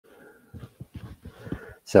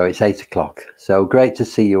So it's 8 o'clock. So great to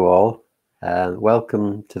see you all.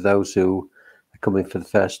 Welcome to those who are coming for the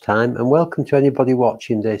first time, and welcome to anybody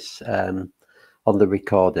watching this on the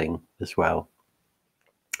recording as well.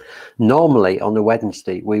 Normally on a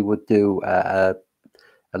Wednesday we would do a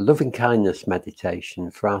loving kindness meditation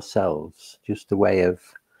for ourselves, just a way of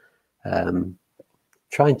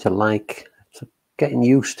trying to getting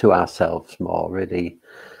used to ourselves more, really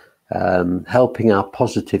helping our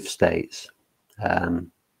positive states.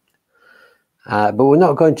 But we're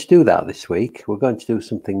not going to do that this week. We're going to do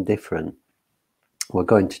something different. We're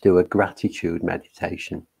going to do a gratitude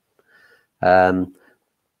meditation. And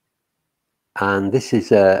this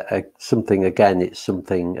is something, again, it's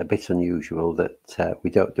something a bit unusual that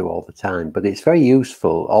we don't do all the time, but it's very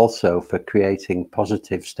useful also for creating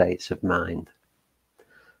positive states of mind.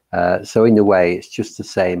 So in a way, it's just the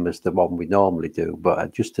same as the one we normally do, but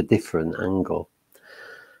at just a different angle.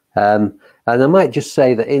 And I might just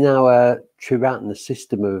say that in our Triratna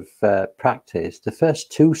system of practice, the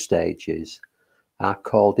first two stages are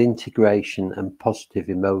called integration and positive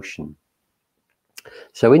emotion.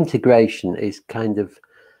 So integration is kind of,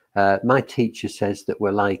 my teacher says that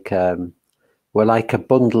we're like a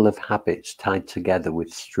bundle of habits tied together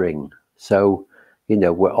with string. So, you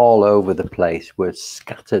know, we're all over the place. We're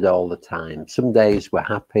scattered all the time. Some days we're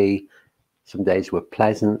happy. Some days we're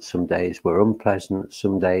pleasant, some days we're unpleasant,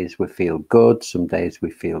 some days we feel good, some days we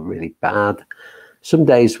feel really bad, some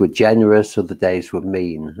days we're generous, other days we're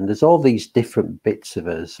mean. And there's all these different bits of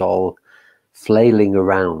us all flailing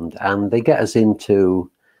around, and they get us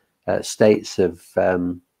into states of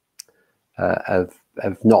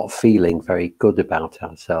not feeling very good about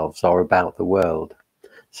ourselves or about the world.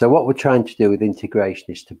 So what we're trying to do with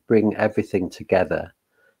integration is to bring everything together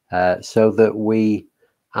so that we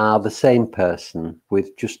are the same person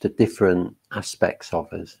with just the different aspects of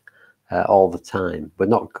us all the time. We're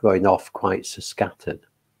not going off quite so scattered.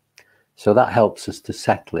 So that helps us to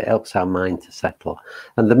settle. It helps our mind to settle.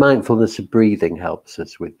 And the mindfulness of breathing helps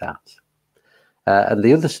us with that. And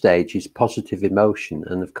the other stage is positive emotion.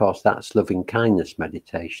 And of course, that's loving kindness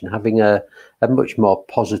meditation, having a much more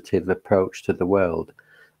positive approach to the world,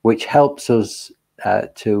 which helps us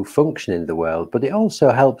to function in the world, but it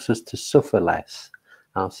also helps us to suffer less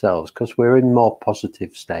ourselves because we're in more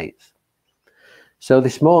positive states. So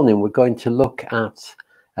this morning we're going to look at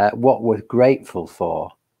what we're grateful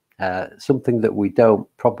for, something that we don't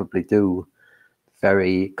probably do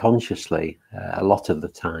very consciously a lot of the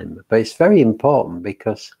time, but it's very important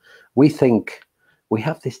because we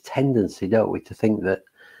have this tendency, don't we, to think that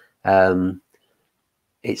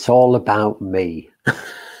it's all about me.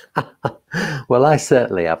 Well, I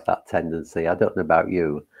certainly have that tendency. I don't know about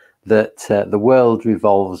you, that the world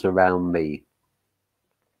revolves around me.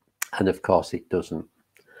 And of course it doesn't.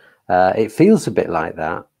 It feels a bit like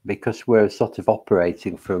that because we're sort of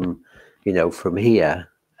operating from, you know, from here,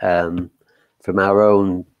 from our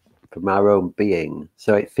own being.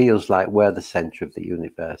 So it feels like we're the center of the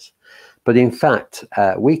universe. But in fact,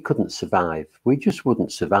 we couldn't survive. We just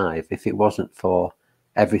wouldn't survive if it wasn't for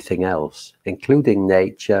everything else, including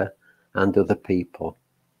nature and other people.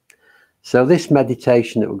 So this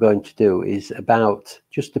meditation that we're going to do is about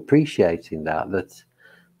just appreciating that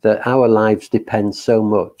our lives depend so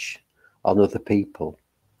much on other people,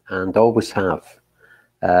 and always have.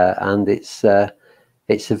 And it's a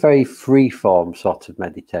very free-form sort of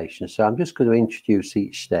meditation. So I'm just going to introduce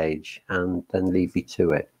each stage and then leave you to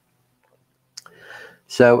it.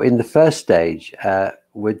 So in the first stage,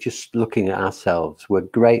 we're just looking at ourselves. We're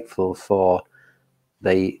grateful for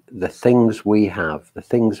the things we have, the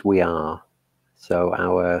things we are. So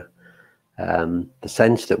our the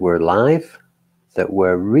sense that we're alive, that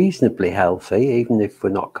we're reasonably healthy, even if we're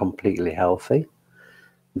not completely healthy,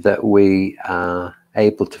 that we are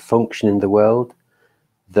able to function in the world,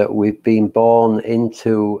 that we've been born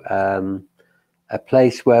into a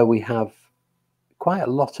place where we have quite a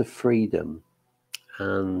lot of freedom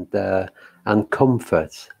and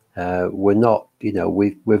comfort. We're not, you know,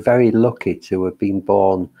 we're very lucky to have been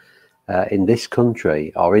born in this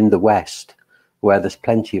country or in the West, where there's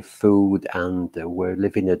plenty of food and we're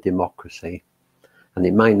living a democracy. And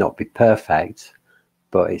it might not be perfect,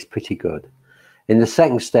 but it's pretty good. In the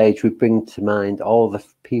second stage, we bring to mind all the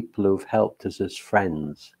people who've helped us as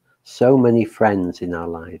friends. So many friends in our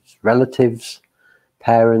lives, relatives,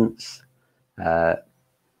 parents,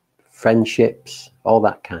 friendships, all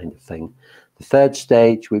that kind of thing. The third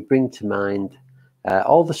stage, we bring to mind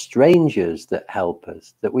all the strangers that help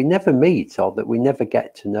us, that we never meet or that we never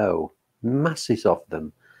get to know. Masses of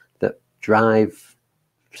them that drive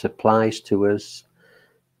supplies to us,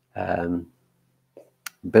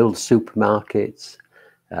 build supermarkets,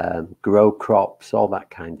 grow crops, all that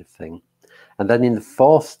kind of thing. And then in the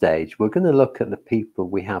fourth stage, we're going to look at the people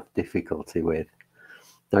we have difficulty with.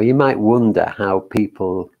 Now, you might wonder how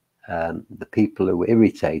people, the people who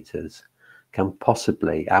irritate us,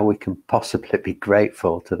 how we can possibly be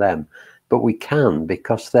grateful to them. But we can,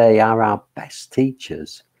 because they are our best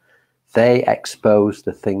teachers. They expose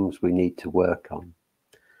the things we need to work on.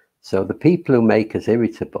 So the people who make us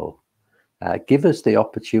irritable give us the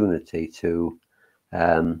opportunity to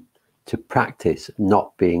practice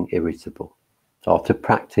not being irritable, or to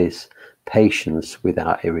practice patience with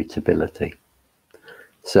our irritability.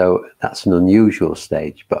 So that's an unusual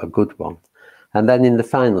stage, but a good one. And then in the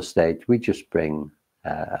final stage, we just bring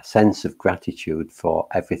a sense of gratitude for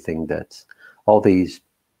everything all these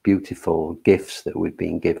beautiful gifts that we've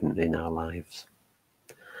been given in our lives.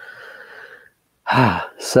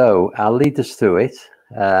 So I'll lead us through it,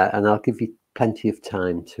 and I'll give you plenty of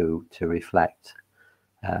time to reflect.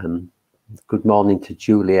 Good morning to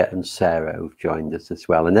Julia and Sarah, who've joined us as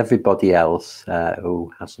well, and everybody else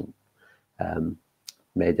who hasn't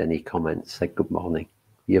made any comments. Say good morning.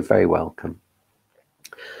 You're very welcome.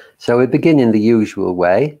 So we begin in the usual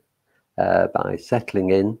way, by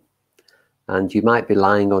settling in, and you might be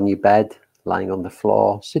lying on your bed, lying on the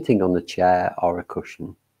floor, sitting on a chair or a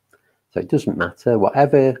cushion. So it doesn't matter,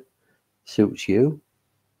 whatever suits you.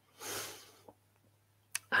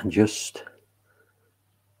 And just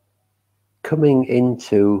coming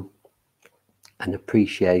into an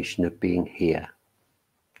appreciation of being here,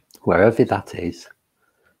 wherever that is,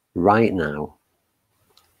 right now,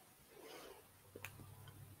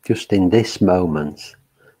 just in this moment,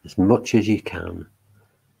 as much as you can,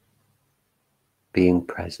 being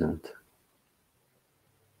present.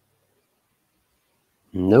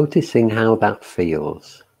 Noticing how that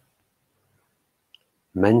feels,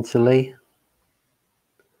 mentally,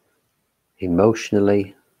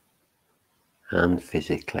 emotionally, and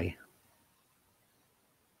physically.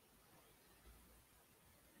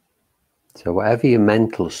 So whatever your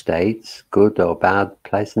mental states, good or bad,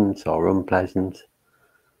 pleasant or unpleasant,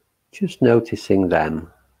 just noticing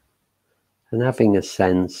them and having a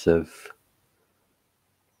sense of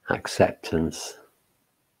acceptance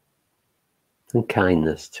and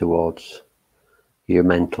kindness towards your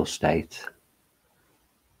mental state.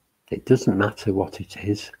 It doesn't matter what it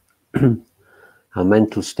is. Our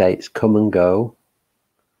mental states come and go,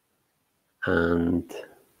 and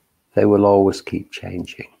they will always keep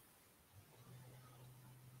changing.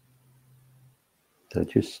 So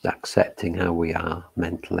just accepting how we are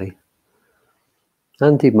mentally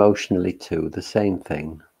and emotionally too, the same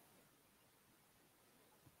thing.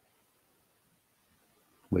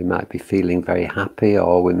 We might be feeling very happy,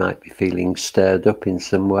 or we might be feeling stirred up in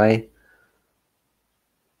some way.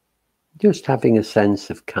 Just having a sense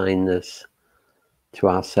of kindness to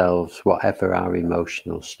ourselves, whatever our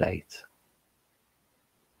emotional state.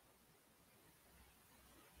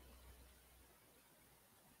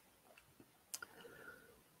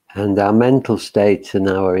 And our mental state and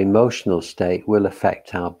our emotional state will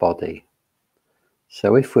affect our body.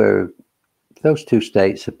 So if those two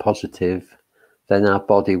states are positive, then our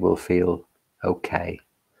body will feel okay.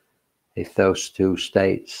 If those two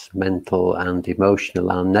states, mental and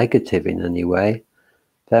emotional, are negative in any way,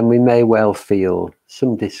 then we may well feel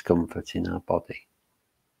some discomfort in our body.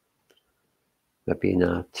 Maybe in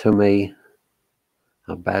our tummy,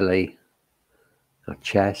 our belly, our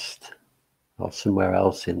chest, or somewhere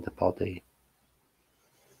else in the body.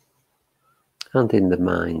 And in the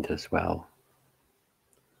mind as well.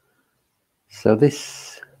 So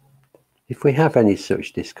if we have any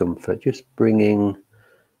such discomfort, just bringing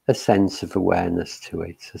a sense of awareness to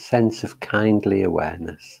it, a sense of kindly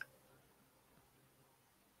awareness.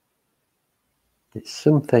 It's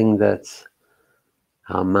something that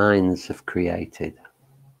our minds have created.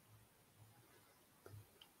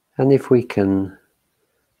 And if we can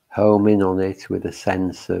home in on it with a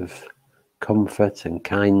sense of comfort and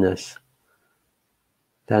kindness,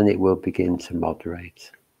 then it will begin to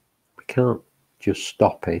moderate. We can't just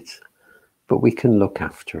stop it, but we can look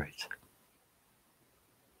after it.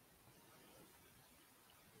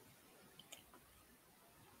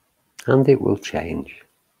 And it will change.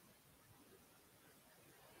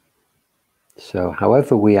 So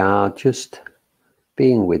however we are, just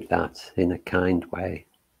being with that in a kind way.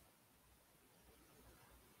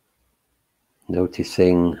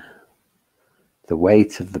 Noticing the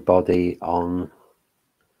weight of the body on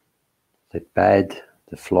the bed,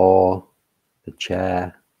 the floor, the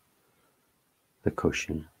chair, the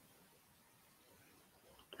cushion.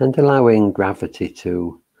 And allowing gravity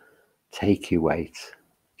to take your weight.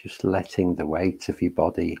 Just letting the weight of your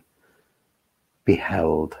body be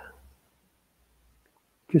held,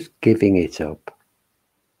 just giving it up,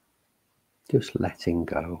 just letting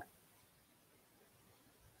go.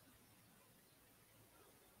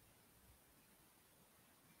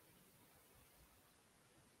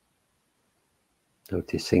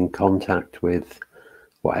 Noticing contact with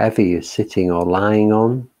whatever you're sitting or lying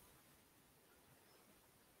on,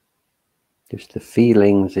 just the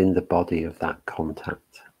feelings in the body of that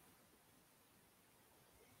contact.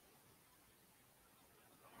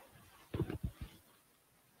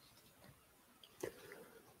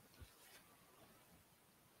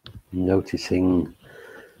 Noticing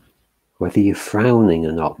whether you're frowning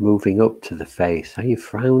or not, moving up to the face. Are you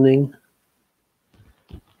frowning?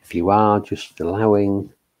 If you are, just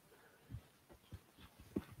allowing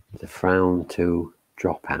the frown to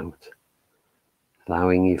drop out,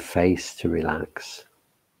 allowing your face to relax.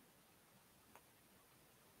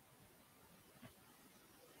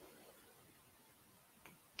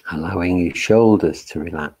 Allowing your shoulders to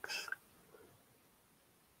relax.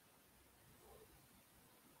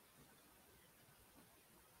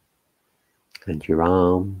 And your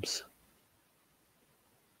arms.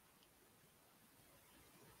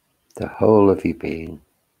 The whole of your being,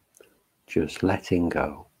 just letting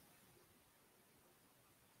go.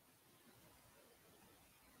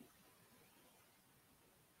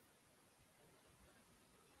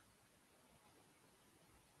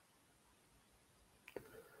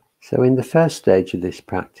 So in the first stage of this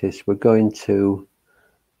practice, we're going to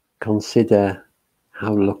consider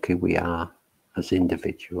how lucky we are as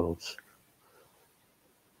individuals.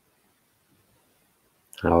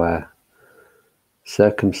 Our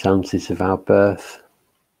circumstances of our birth,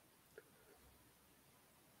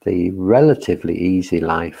 the relatively easy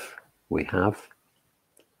life we have.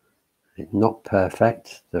 It's not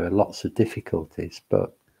perfect, there are lots of difficulties,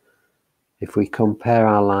 but if we compare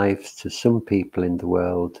our lives to some people in the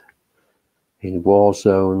world, in war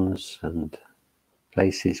zones and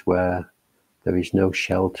places where there is no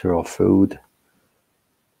shelter or food,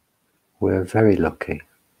 we're very lucky.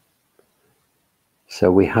 So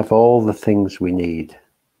we have all the things we need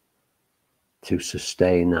to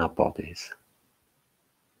sustain our bodies.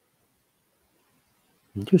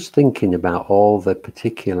 And just thinking about all the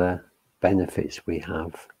particular benefits we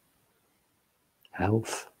have: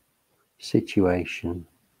 health, situation,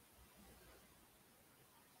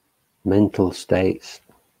 mental states,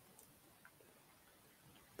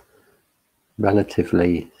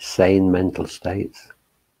 relatively sane mental states,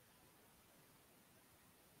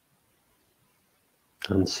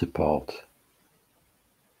 and support.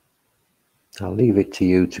 I'll leave it to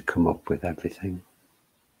you to come up with everything.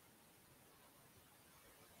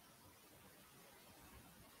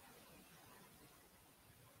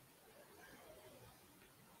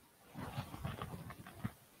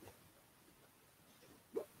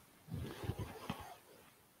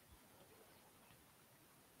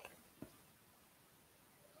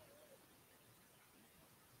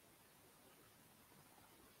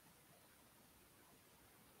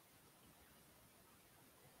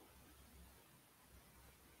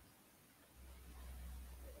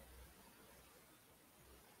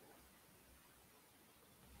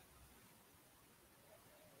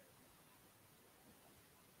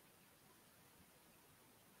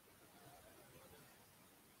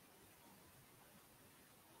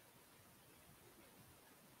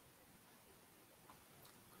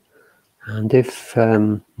 And if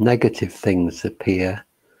negative things appear,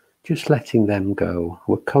 just letting them go.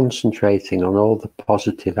 We're concentrating on all the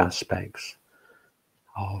positive aspects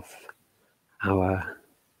of our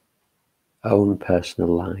own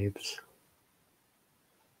personal lives.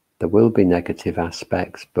 There will be negative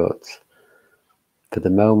aspects, but for the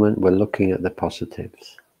moment we're looking at the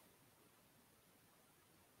positives.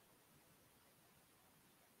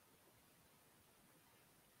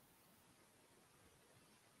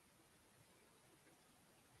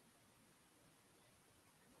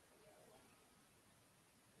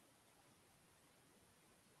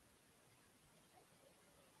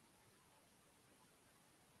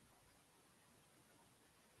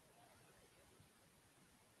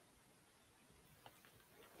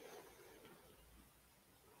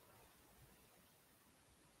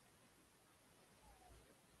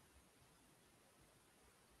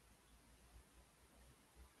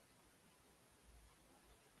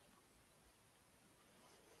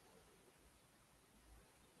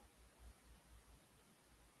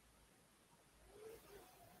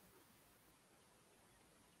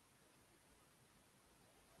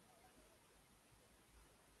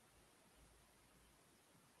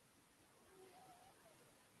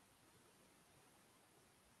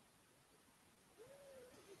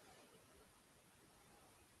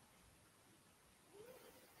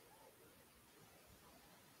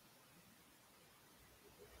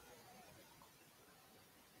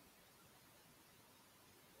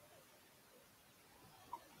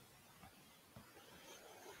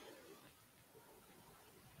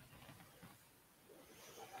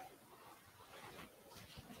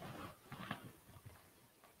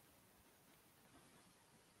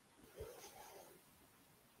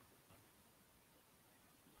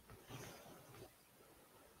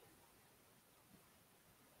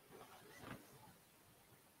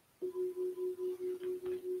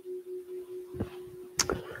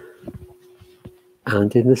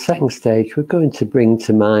 And in the second stage, we're going to bring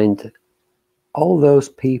to mind all those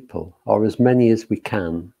people, or as many as we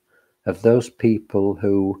can, of those people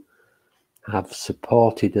who have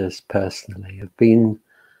supported us personally, have been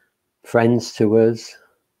friends to us,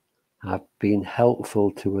 have been helpful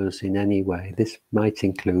to us in any way. This might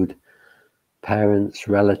include parents,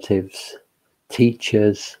 relatives,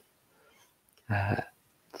 teachers,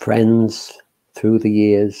 friends through the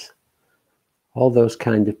years, all those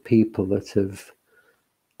kind of people that have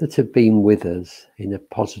been with us in a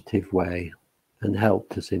positive way and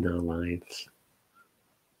helped us in our lives.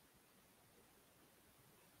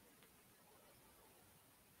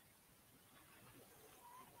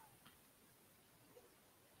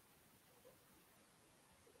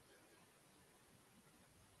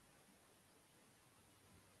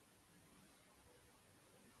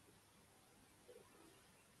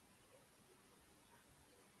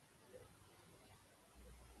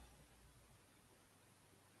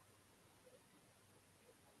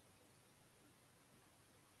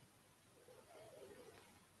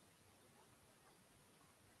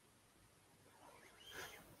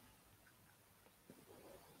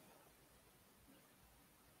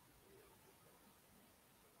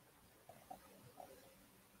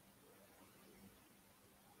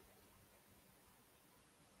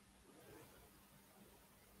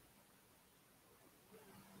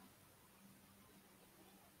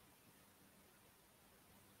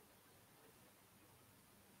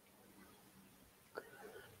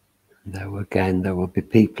 There will be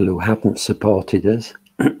people who haven't supported us,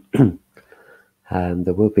 and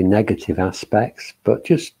there will be negative aspects, but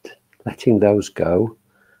just letting those go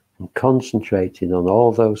and concentrating on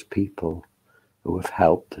all those people who have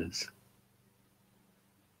helped us.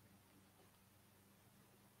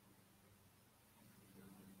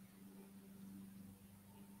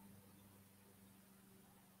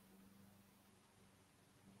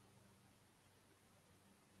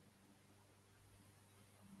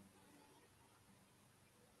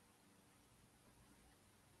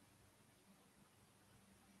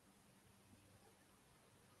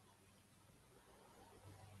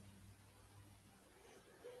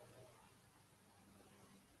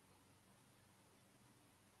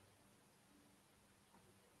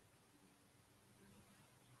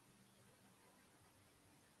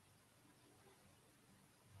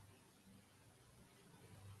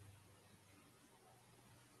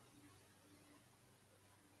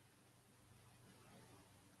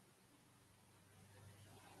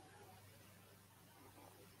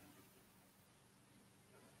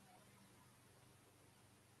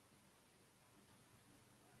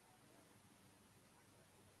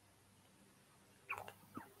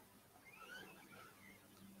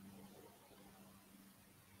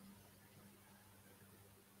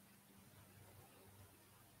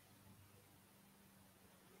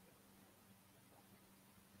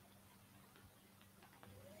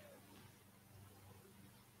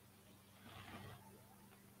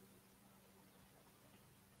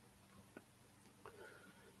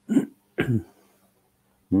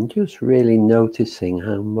 And just really noticing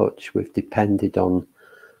how much we've depended on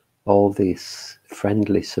all this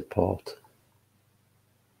friendly support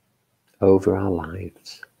over our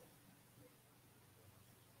lives.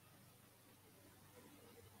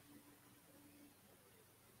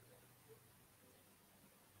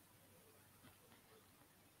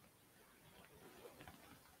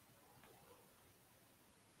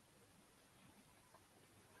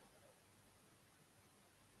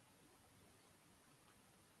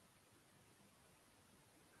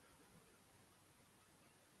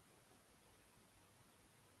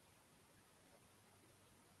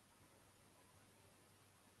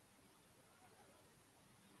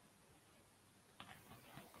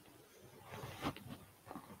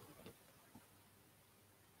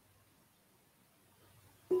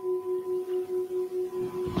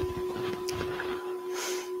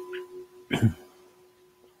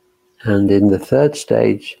 And in the third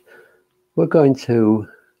stage, we're going to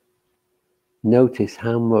notice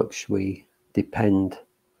how much we depend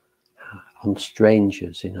on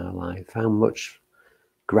strangers in our life, how much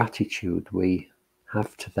gratitude we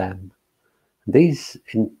have to them. These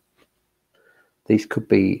could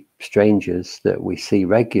be strangers that we see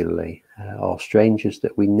regularly, or strangers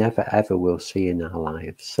that we never ever will see in our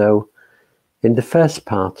lives. So in the first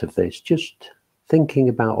part of this, just thinking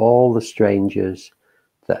about all the strangers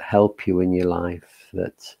that help you in your life,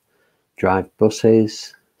 that drive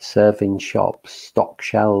buses, serve in shops, stock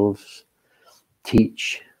shelves,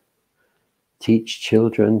 teach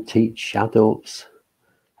children, teach adults,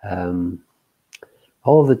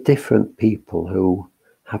 all the different people who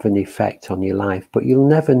have an effect on your life, but you'll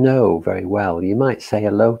never know very well. You might say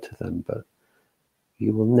hello to them, but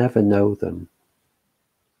you will never know them.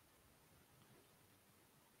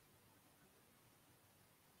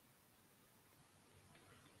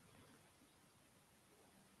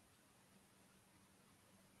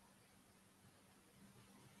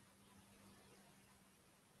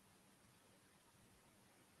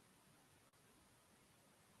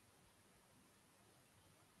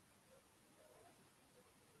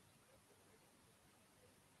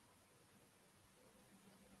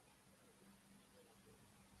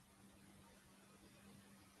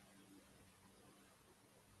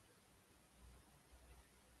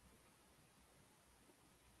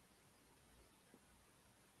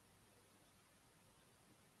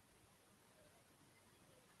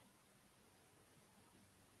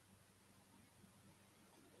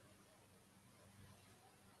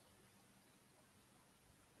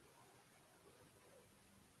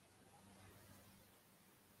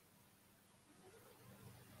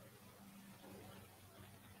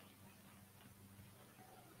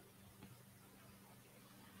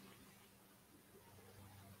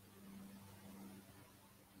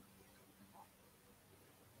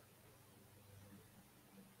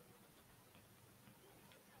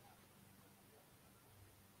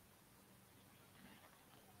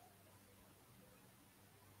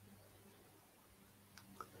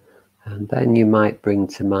 And then you might bring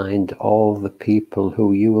to mind all the people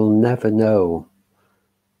who you will never know,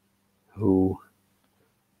 who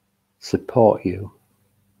support you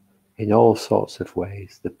in all sorts of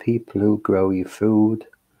ways. The people who grow your food,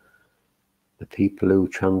 the people who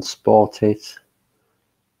transport it,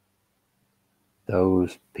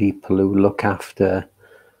 those people who look after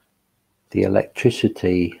the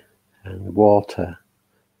electricity and water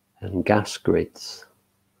and gas grids,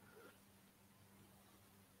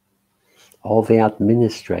 all the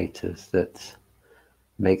administrators that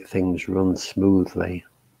make things run smoothly,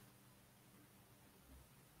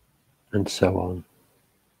 and so on.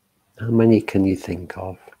 How many can you think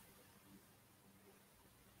of?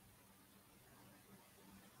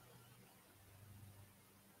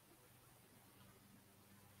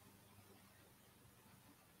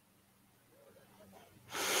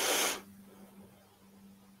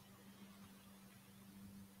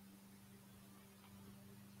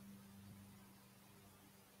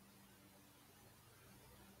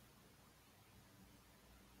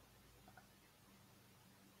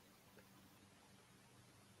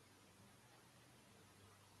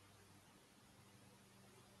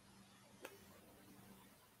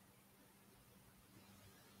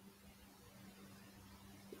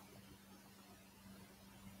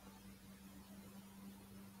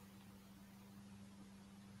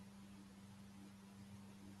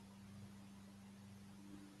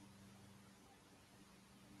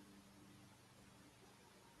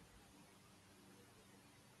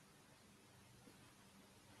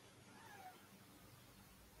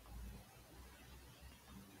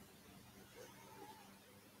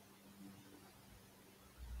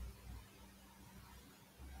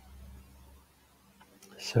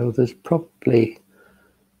 So there's probably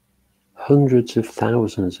hundreds of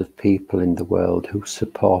thousands of people in the world who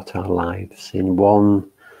support our lives in one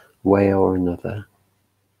way or another.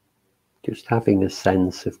 Just having a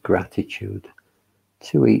sense of gratitude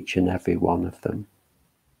to each and every one of them.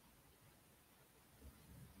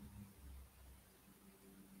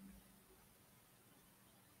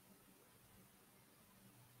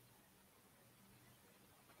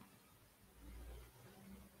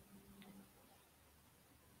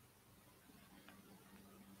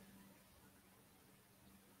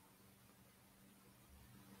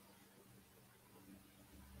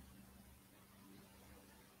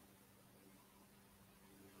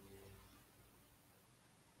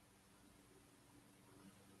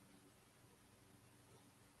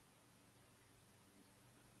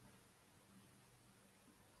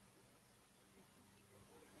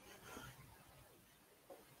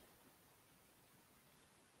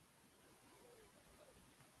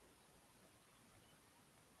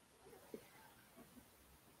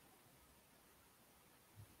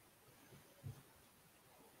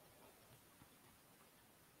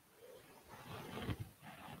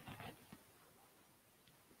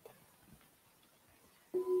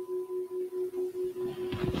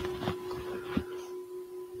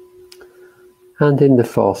 And in the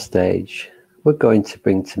fourth stage, we're going to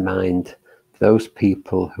bring to mind those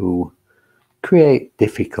people who create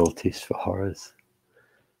difficulties for us.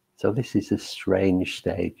 So this is a strange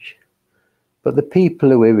stage. But the people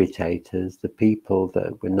who irritate us, the people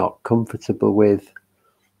that we're not comfortable with,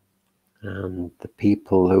 and the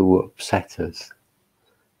people who upset us,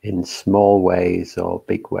 in small ways or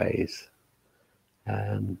big ways.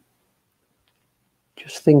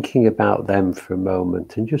 Just thinking about them for a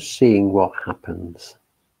moment and just seeing what happens.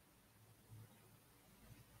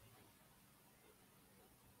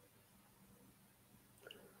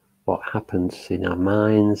 What happens in our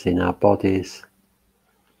minds, in our bodies.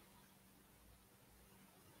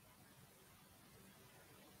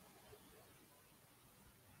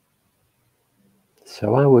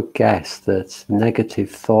 So I would guess that negative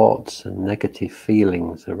thoughts and negative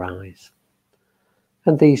feelings arise.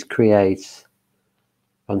 And these create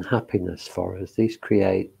unhappiness for us. These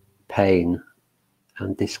create pain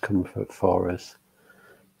and discomfort for us.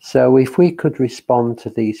 So if we could respond to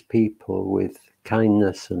these people with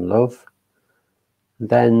kindness and love,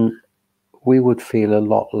 then we would feel a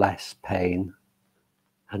lot less pain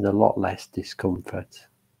and a lot less discomfort.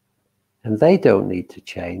 And they don't need to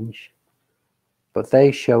change, but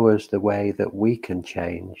they show us the way that we can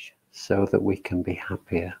change so that we can be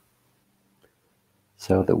happier,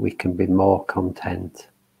 so that we can be more content.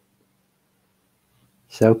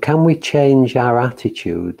 So can we change our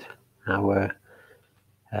attitude, the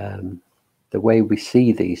way we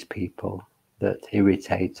see these people that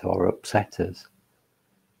irritate or upset us?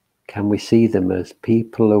 Can we see them as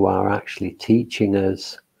people who are actually teaching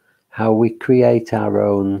us how we create our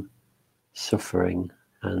own suffering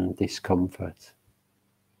and discomfort?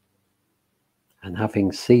 And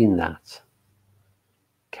having seen that,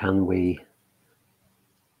 can we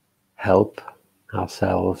help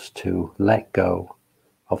ourselves to let go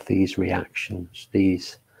of these reactions,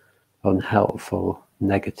 these unhelpful,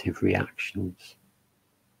 negative reactions?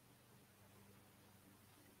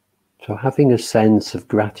 So having a sense of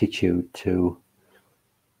gratitude to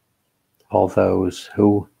all those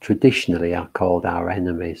who traditionally are called our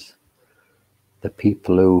enemies, the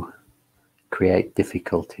people who create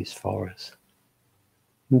difficulties for us,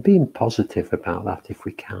 and being positive about that if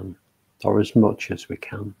we can, or as much as we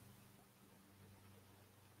can.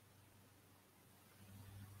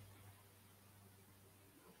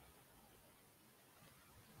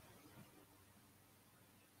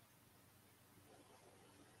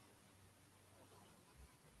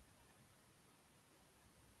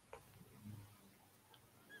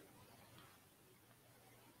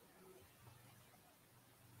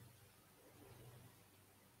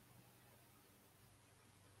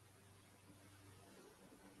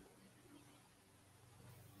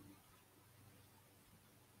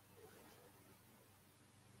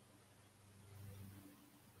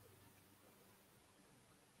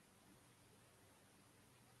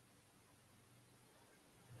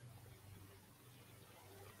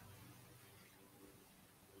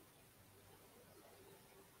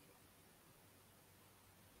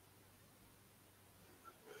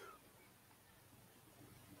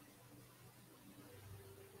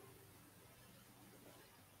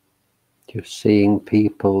 Just seeing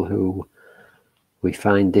people who we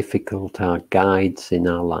find difficult, our guides in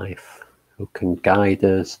our life, who can guide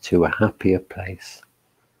us to a happier place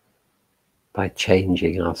by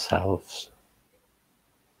changing ourselves,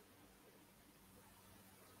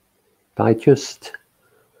 by just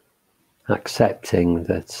accepting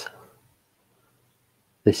that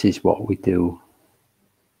this is what we do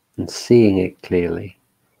and seeing it clearly,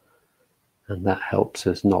 and that helps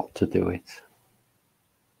us not to do it.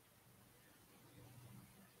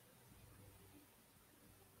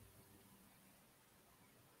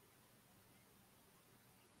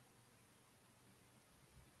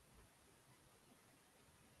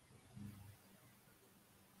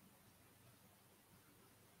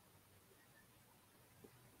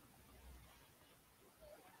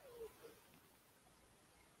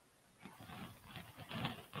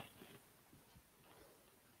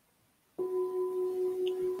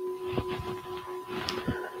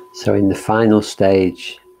 So in the final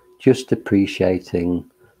stage, just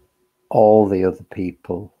appreciating all the other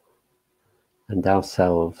people and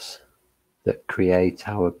ourselves that create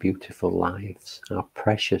our beautiful lives, our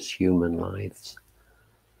precious human lives.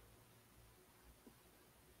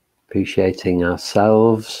 Appreciating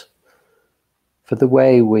ourselves for the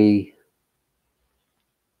way we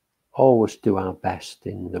always do our best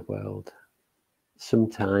in the world,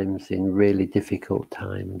 sometimes in really difficult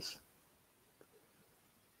times.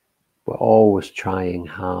 We're always trying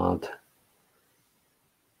hard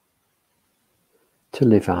to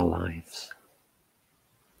live our lives,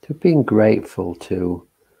 to being grateful to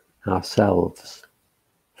ourselves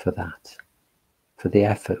for that, for the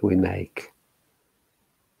effort we make,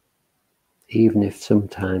 even if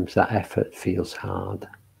sometimes that effort feels hard.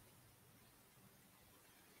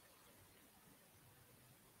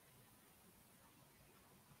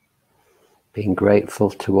 Being grateful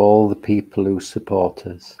to all the people who support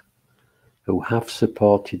us, who have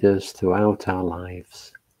supported us throughout our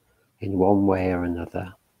lives in one way or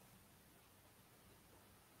another.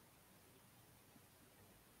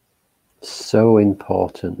 So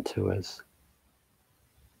important to us.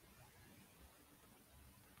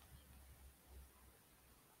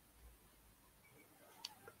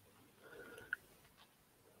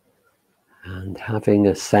 And having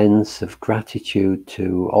a sense of gratitude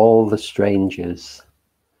to all the strangers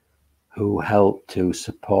who help to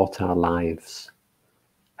support our lives,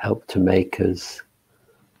 help to make us,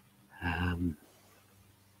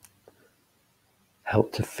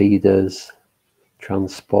 help to feed us,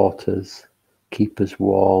 transport us, keep us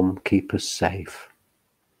warm, keep us safe.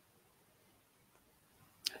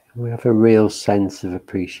 We have a real sense of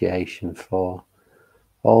appreciation for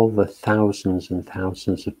all the thousands and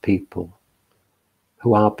thousands of people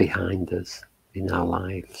who are behind us in our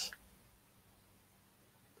lives,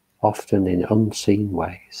 often in unseen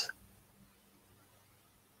ways.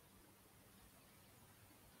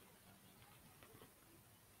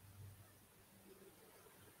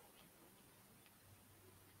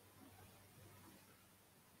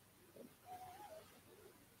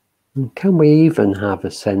 And can we even have a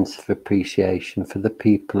sense of appreciation for the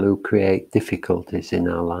people who create difficulties in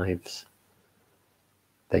our lives?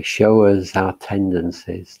 They show us our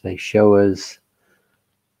tendencies. They show us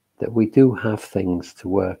that we do have things to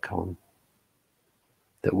work on,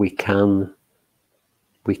 that we can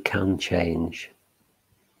change.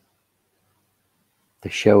 They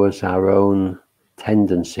show us our own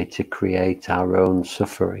tendency to create our own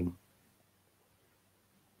suffering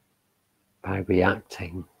by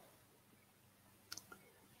reacting.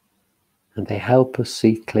 And they help us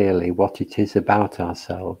see clearly what it is about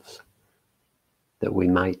ourselves that we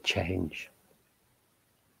might change.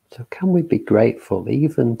 So can we be grateful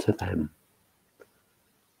even to them,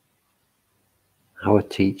 our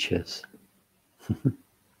teachers?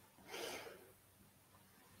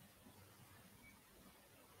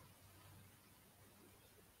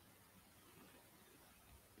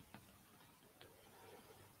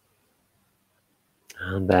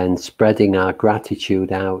 And then spreading our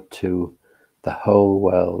gratitude out to the whole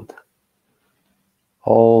world,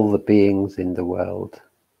 all the beings in the world,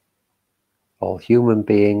 all human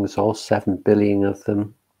beings, all 7 billion of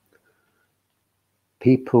them,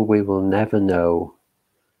 people we will never know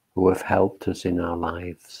who have helped us in our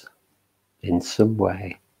lives in some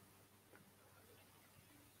way.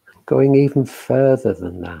 Going even further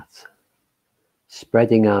than that,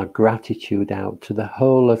 spreading our gratitude out to the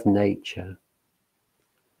whole of nature.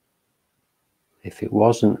 If it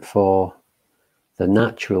wasn't for the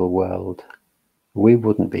natural world, we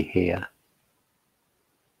wouldn't be here.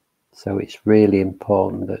 So it's really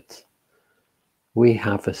important that we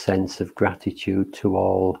have a sense of gratitude to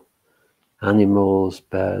all animals,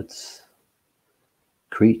 birds,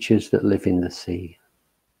 creatures that live in the sea,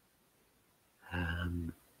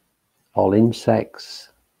 all insects,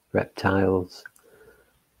 reptiles,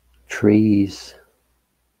 trees,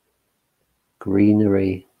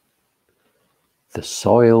 greenery, the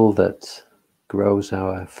soil that grows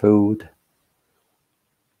our food,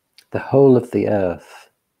 the whole of the earth,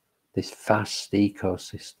 this vast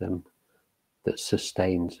ecosystem that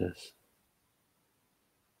sustains us.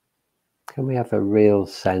 Can we have a real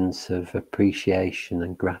sense of appreciation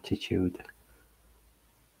and gratitude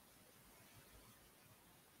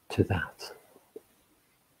to that?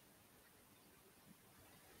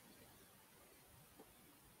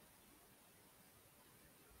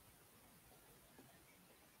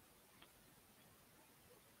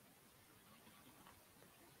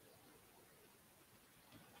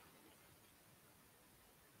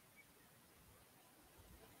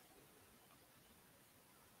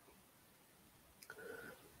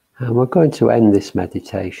 And we're going to end this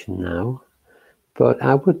meditation now, but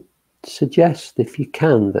I would suggest, if you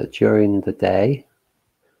can, that during the day,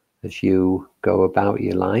 as you go about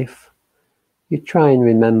your life, you try and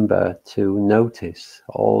remember to notice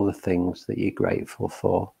all the things that you're grateful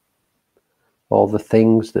for, all the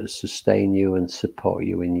things that sustain you and support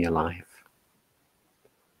you in your life.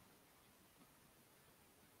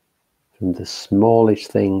 From the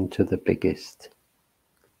smallest thing to the biggest.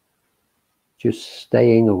 Just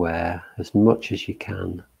staying aware as much as you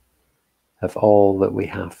can of all that we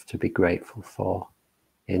have to be grateful for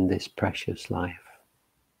in this precious life.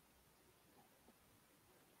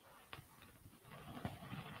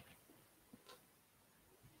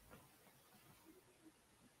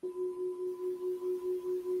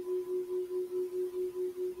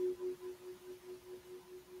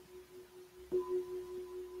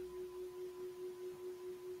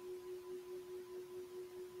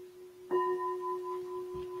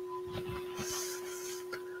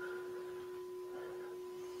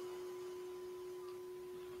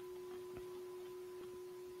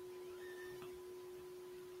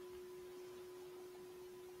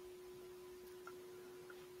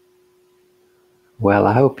 Well,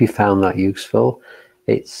 I hope you found that useful.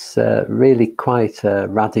 It's really quite a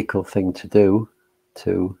radical thing to do,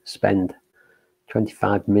 to spend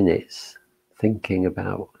 25 minutes thinking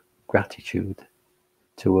about gratitude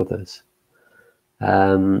to others.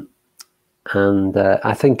 And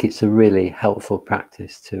I think it's a really helpful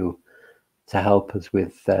practice to help us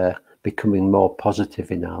with becoming more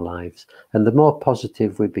positive in our lives. And the more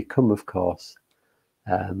positive we become, of course,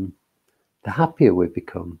 the happier we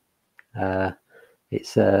become.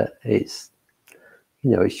 It's it's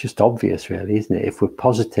just obvious, really, isn't it? If we're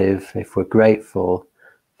positive, if we're grateful,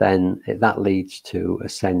 then that leads to a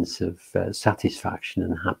sense of satisfaction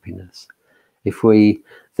and happiness. If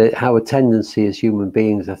our tendency as human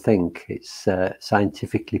beings, I think it's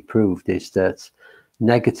scientifically proved, is that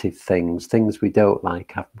negative things we don't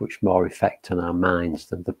like, have much more effect on our minds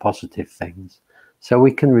than the positive things. So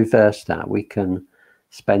we can reverse that. We can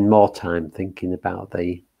spend more time thinking about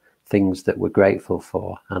the things that we're grateful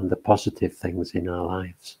for and the positive things in our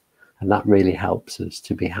lives. And that really helps us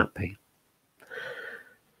to be happy.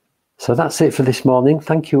 So that's it for this morning.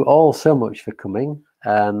 Thank you all so much for coming.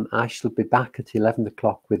 I shall be back at 11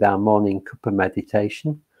 o'clock with our morning Cuppa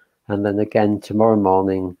meditation, and then again tomorrow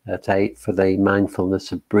morning at 8 for the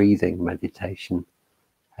mindfulness of breathing meditation.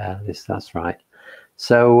 That's right.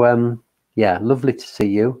 So yeah, lovely to see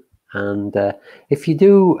you. And if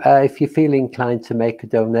you feel inclined to make a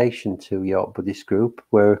donation to York Buddhist Group,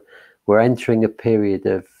 we're entering a period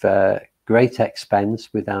of great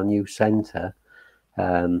expense with our new centre,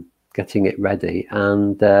 getting it ready,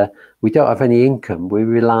 and we don't have any income. We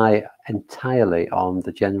rely entirely on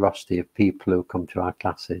the generosity of people who come to our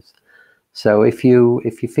classes. So if you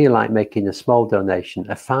feel like making a small donation,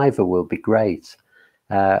 a £5 will be great.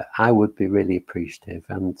 I would be really appreciative,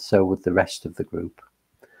 and so would the rest of the group.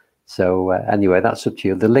 So anyway, that's up to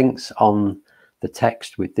you. The link's on the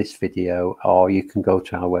text with this video, or you can go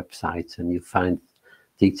to our website and you'll find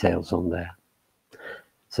details on there.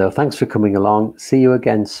 So thanks for coming along. See you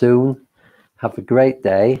again soon. Have a great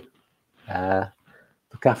day.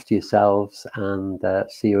 Look after yourselves, and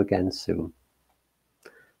see you again soon.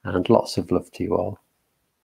 And lots of love to you all.